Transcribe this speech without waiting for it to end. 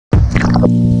Y'all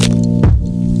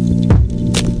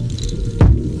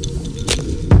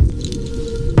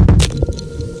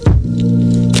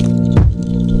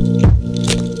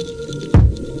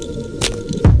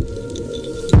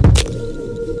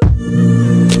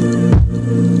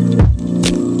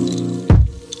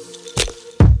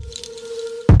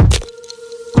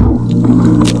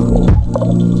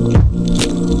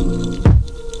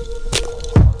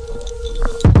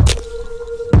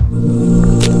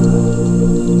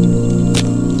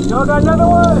got another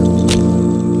one?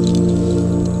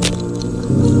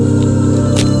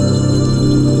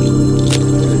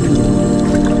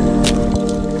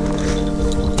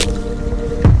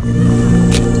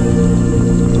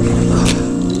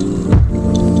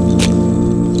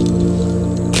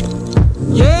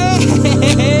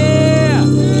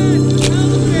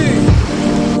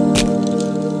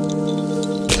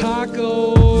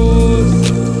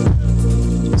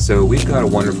 So we've got a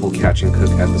wonderful catch and cook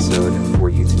episode for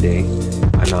you today.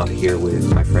 I'm out here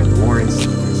with my friend Lawrence.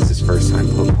 This is his first time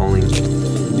poke poling.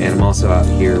 And I'm also out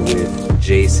here with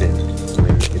Jason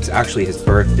when it's actually his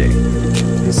birthday.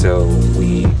 And so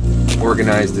we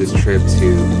organized this trip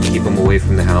to keep him away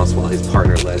from the house while his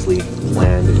partner Leslie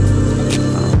planned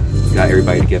and got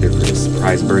everybody together for his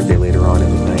surprise birthday later on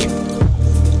in the night.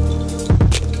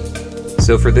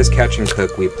 So for this catch and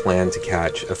cook, we planned to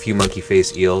catch a few monkey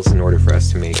face eels in order for us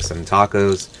to make some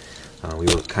tacos. We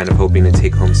were kind of hoping to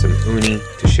take home some uni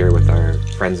to share with our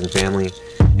friends and family.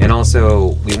 And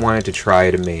also, we wanted to try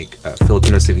to make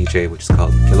Filipino ceviche, which is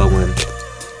called kilawin,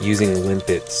 using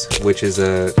limpets, which is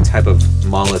a type of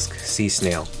mollusk sea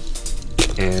snail.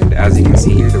 And as you can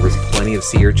see here, there was plenty of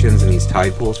sea urchins in these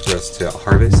tide pools for us to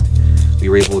harvest. We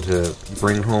were able to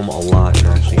bring home a lot and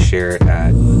actually share it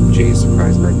at Jay's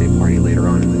surprise birthday party later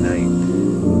on in the night.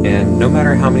 And no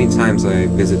matter how many times I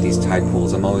visit these tide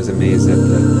pools, I'm always amazed at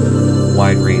the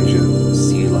wide range of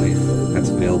sea life that's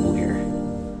available here.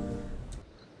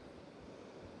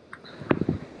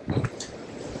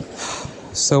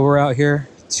 So we're out here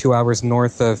 2 hours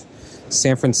north of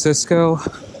San Francisco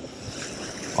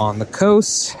on the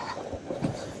coast.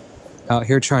 Out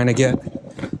here trying to get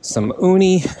some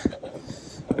uni,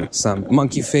 some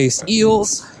monkey face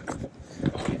eels,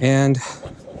 and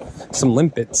some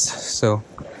limpets. So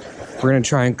we're gonna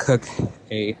try and cook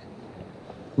a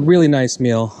really nice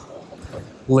meal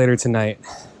later tonight.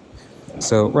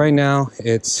 So right now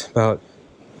it's about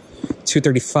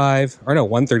 2:35, or no,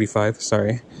 1:35,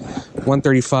 sorry.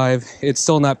 1:35, it's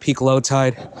still not peak low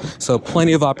tide, so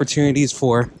plenty of opportunities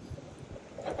for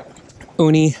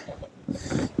uni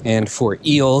and for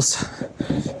eels,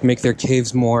 make their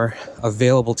caves more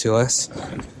available to us.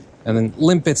 And then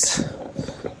limpets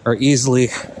are easily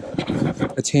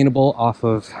attainable off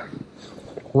of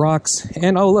rocks.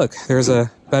 And oh look, there's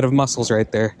a bed of mussels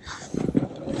right there.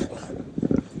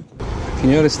 If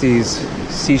you notice these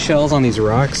seashells on these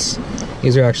rocks,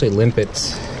 these are actually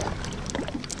limpets.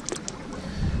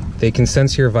 They can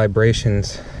sense your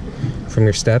vibrations from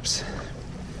your steps,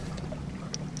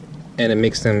 and it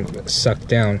makes them suck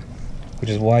down, which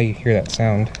is why you hear that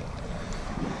sound.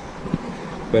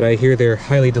 But I hear they're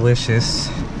highly delicious.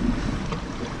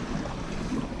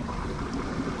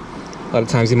 A lot of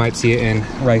times you might see it in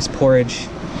rice porridge,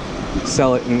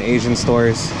 sell it in Asian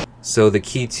stores. So the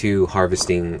key to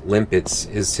harvesting limpets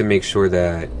is to make sure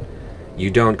that you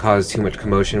don't cause too much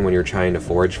commotion when you're trying to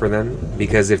forage for them,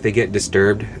 because if they get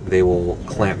disturbed, they will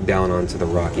clamp down onto the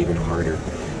rock even harder.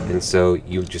 And so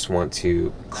you just want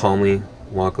to calmly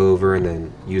walk over and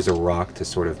then use a rock to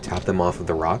sort of tap them off of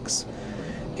the rocks,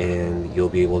 and you'll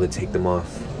be able to take them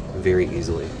off very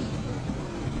easily.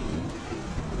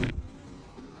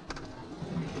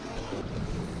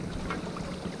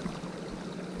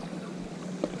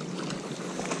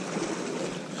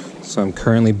 So I'm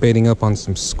currently baiting up on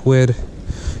some squid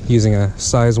using a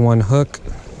size 1 hook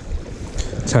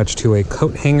attached to a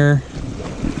coat hanger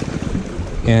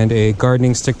and a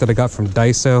gardening stick that I got from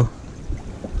Daiso,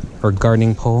 or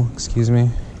gardening pole, excuse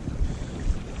me.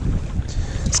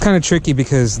 It's kind of tricky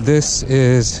because this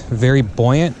is very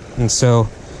buoyant, and so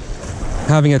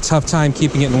having a tough time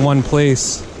keeping it in one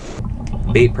place.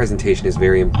 Bait presentation is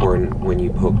very important when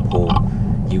you poke pole.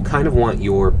 You kind of want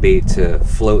your bait to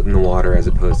float in the water as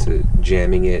opposed to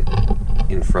jamming it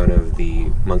in front of the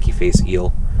monkey face eel,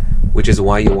 which is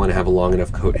why you want to have a long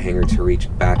enough coat hanger to reach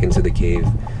back into the cave,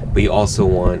 but you also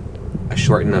want a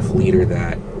short enough leader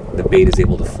that the bait is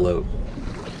able to float.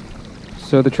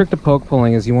 So the trick to poke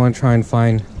pulling is you want to try and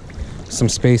find some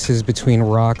spaces between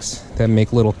rocks that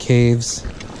make little caves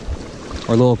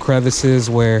or little crevices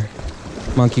where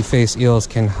monkey face eels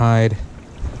can hide.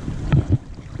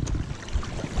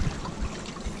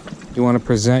 You want to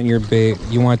present your bait.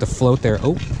 You want it to float there.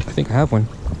 Oh, I think I have one.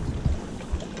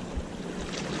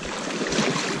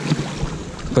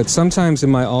 But sometimes it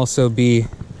might also be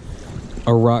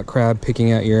a rock crab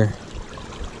picking at your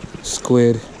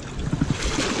squid.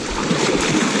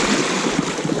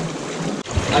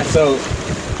 So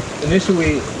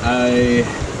initially I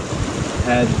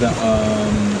had the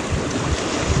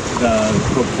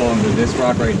hook fall under this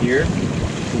rock right here.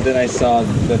 And then I saw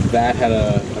that had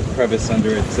a crevice under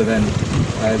it. So then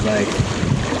I was like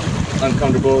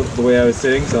uncomfortable the way I was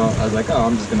sitting. So I was like, oh,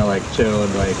 I'm just gonna like chill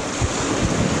and like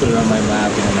put it on my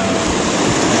lap and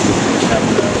have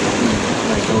it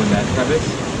like go in that crevice.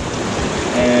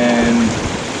 And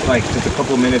like just a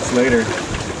couple minutes later,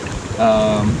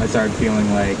 I started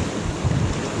feeling like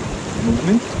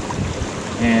movement,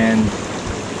 and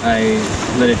I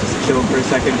let it just chill for a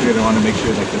second because I want to make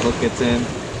sure like the hook gets in,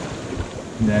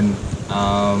 and then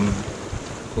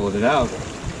pulled it out,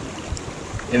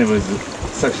 and it was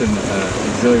such an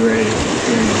exhilarating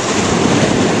experience.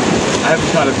 I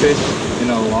haven't caught a fish in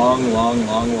a long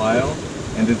while,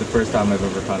 and this is the first time I've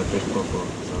ever caught a fish before.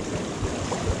 So it's like,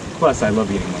 plus I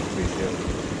love eating monkeys too.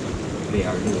 They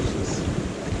are delicious.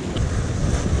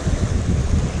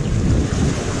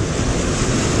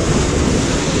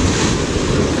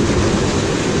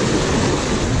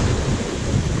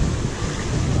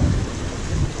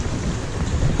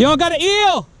 Y'all got an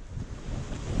eel!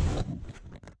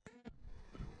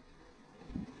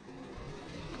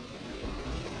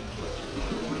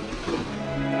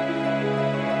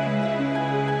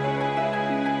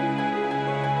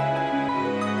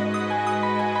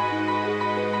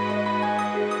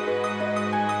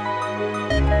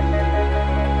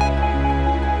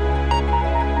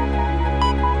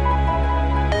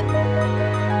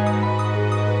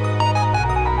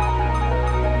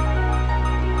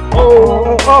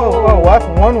 Oh, well, that's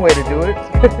one way to do it.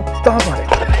 Stomp on it.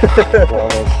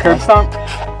 Curb stomp.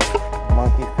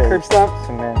 Monkey face. Curb stomp.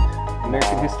 Cement.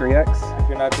 American History X. If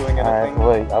you're not doing anything,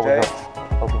 Wait, Jay,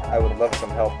 I would love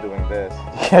some help doing this.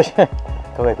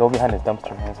 Go behind this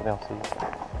dumpster, man, so they don't see you.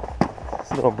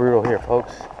 It's a little brutal here,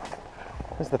 folks.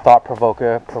 This is the thought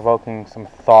provoking some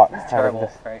thought out of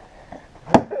this. Right?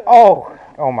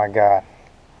 Oh my God.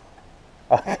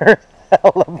 Oh, there's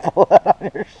hella blood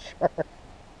on your shirt.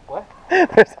 What?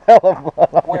 There's hella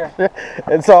blood on your shirt.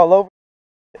 It's all over.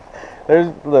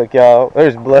 Look, y'all,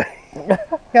 there's blood.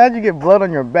 How'd you get blood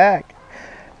on your back?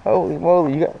 Holy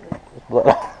moly, you got blood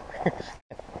on your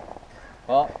shirt.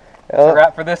 Well, that's a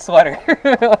wrap for this sweater.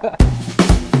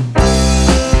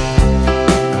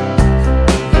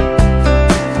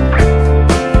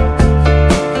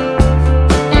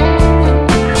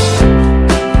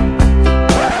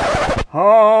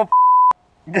 Oh,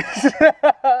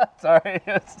 sorry.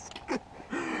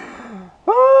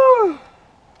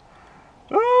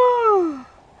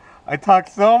 I talk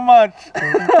so much.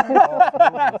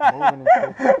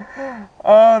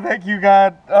 Oh, thank you,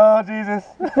 God. Oh, Jesus.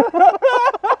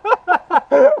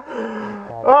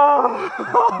 Oh.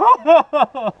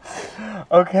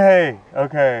 Okay.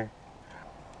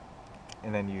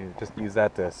 And then you just use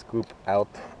that to scoop out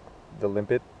the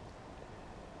limpet.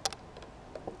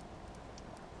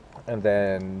 And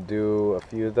then do a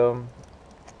few of them.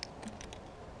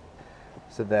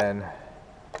 So then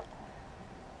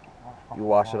you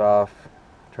wash it off,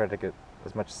 try to get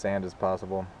as much sand as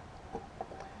possible.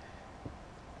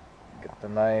 Get the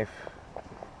knife,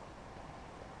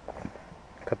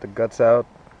 cut the guts out.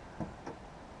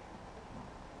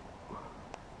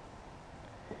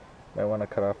 Might want to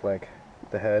cut off like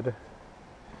the head.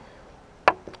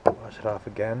 Wash it off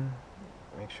again.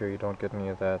 Make sure you don't get any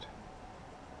of that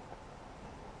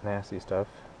nasty stuff.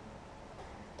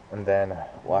 And then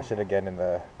wash it again in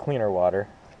the cleaner water.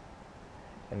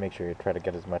 And make sure you try to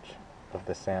get as much of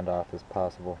the sand off as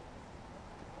possible.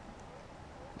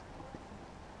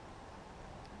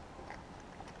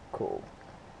 Cool.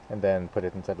 And then put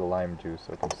it inside the lime juice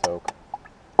so it can soak.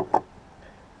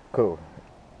 Cool.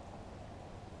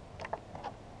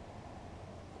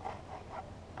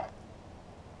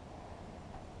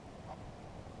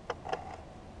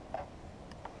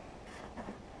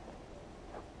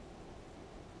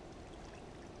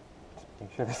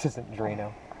 Make sure this isn't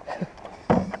Drano.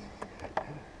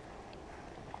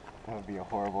 That would be a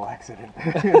horrible accident.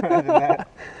 Imagine that.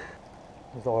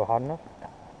 Is the oil hot enough?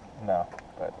 No,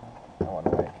 but I want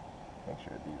to like make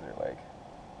sure these are like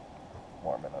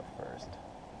warm enough first.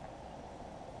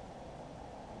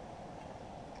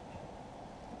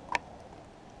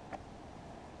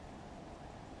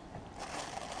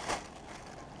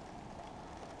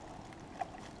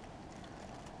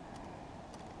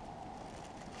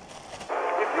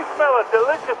 If you smell a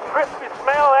delicious crispy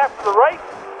smell after the race.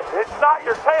 It's not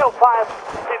your tailpipe,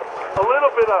 it's a little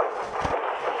bit of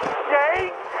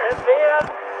shake and then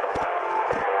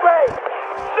bake.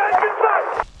 Shake and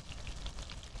bake.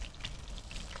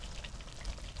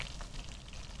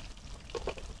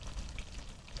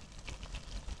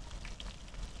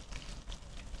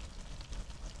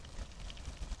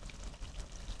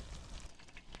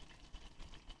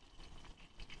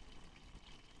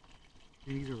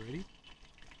 These are ready?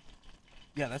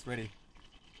 Yeah, that's ready.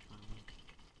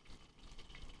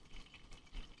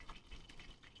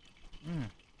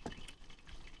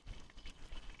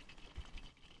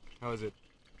 How is it?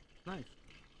 Nice.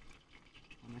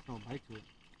 A nice little bite to it.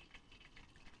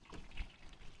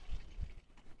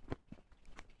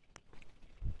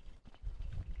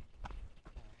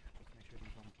 Make sure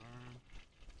these don't burn.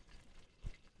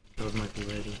 Those might be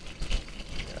ready.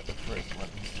 Yeah, the first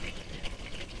ones.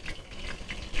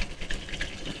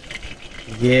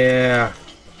 Yeah.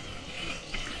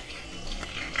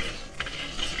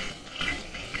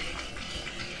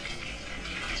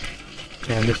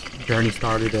 And this journey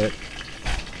started at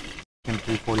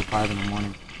 3:45 in the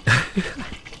morning.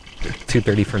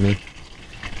 2:30 for me.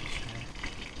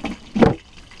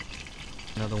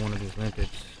 Another one of these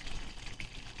limpets.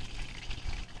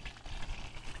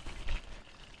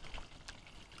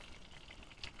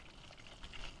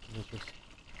 Delicious.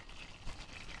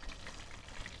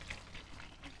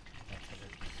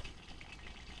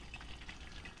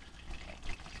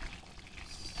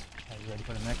 Are you ready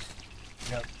for the next?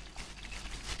 Yep.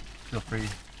 Feel free.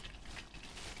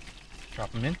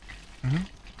 Drop them in? Mm-hmm.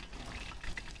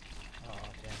 Oh,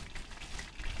 damn.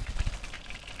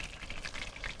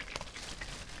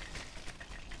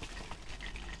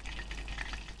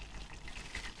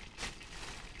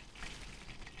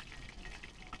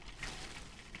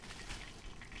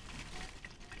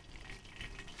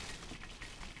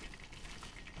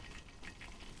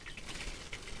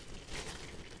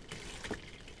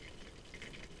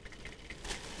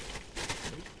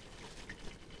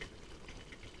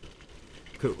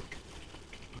 Cool.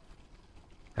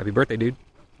 Happy birthday, dude.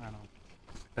 I know.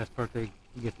 Best birthday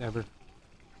gift ever.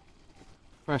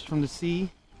 Fresh from the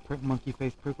sea. Monkey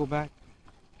face prickleback.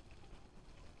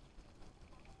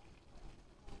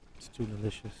 It's too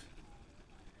delicious.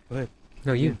 Go ahead.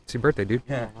 No, you. It's your birthday, dude.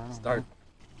 Yeah, I don't start. know.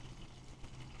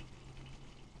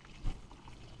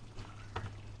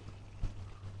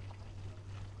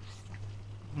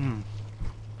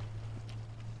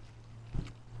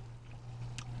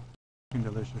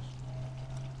 Delicious.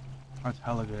 That's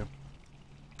hella good.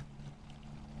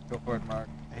 Go for it, Mark.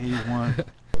 81.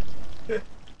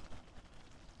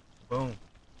 Boom.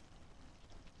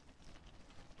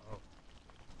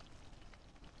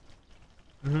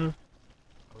 Mm-hmm.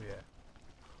 Oh yeah.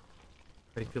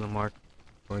 How you feeling, Mark?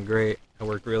 Feeling great. I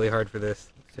worked really hard for this.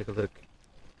 Let's take a look.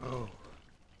 Oh.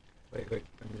 Wait.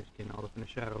 I'm just getting all up in the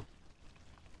shadow.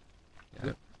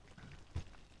 Yep.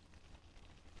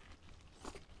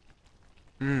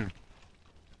 Mmm.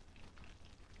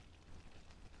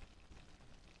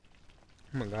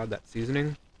 Oh my god, that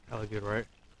seasoning. Hella good, right?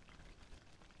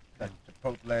 That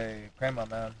chipotle crema,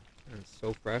 man. And it's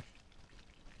so fresh.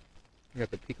 You got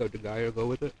the pico de gallo to go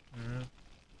with it. Mm-hmm.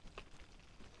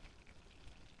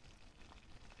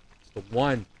 It's the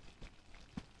one.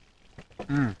 Oh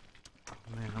man,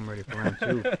 I'm ready for round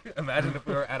two. Imagine if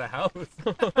we were at a house.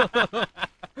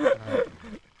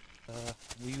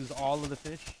 We use all of the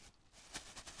fish.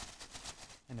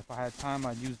 And if I had time,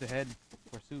 I'd use the head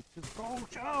for soup. Just go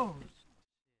shows!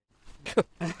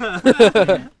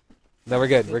 No, we're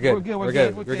good. We're good. We're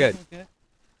good.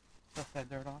 Stuff that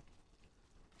dirt off.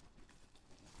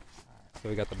 So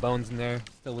we got the bones in there,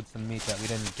 still with some meat that we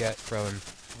didn't get from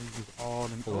We use all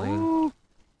them. Filleting. Ooh.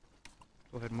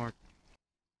 Go ahead, Mark.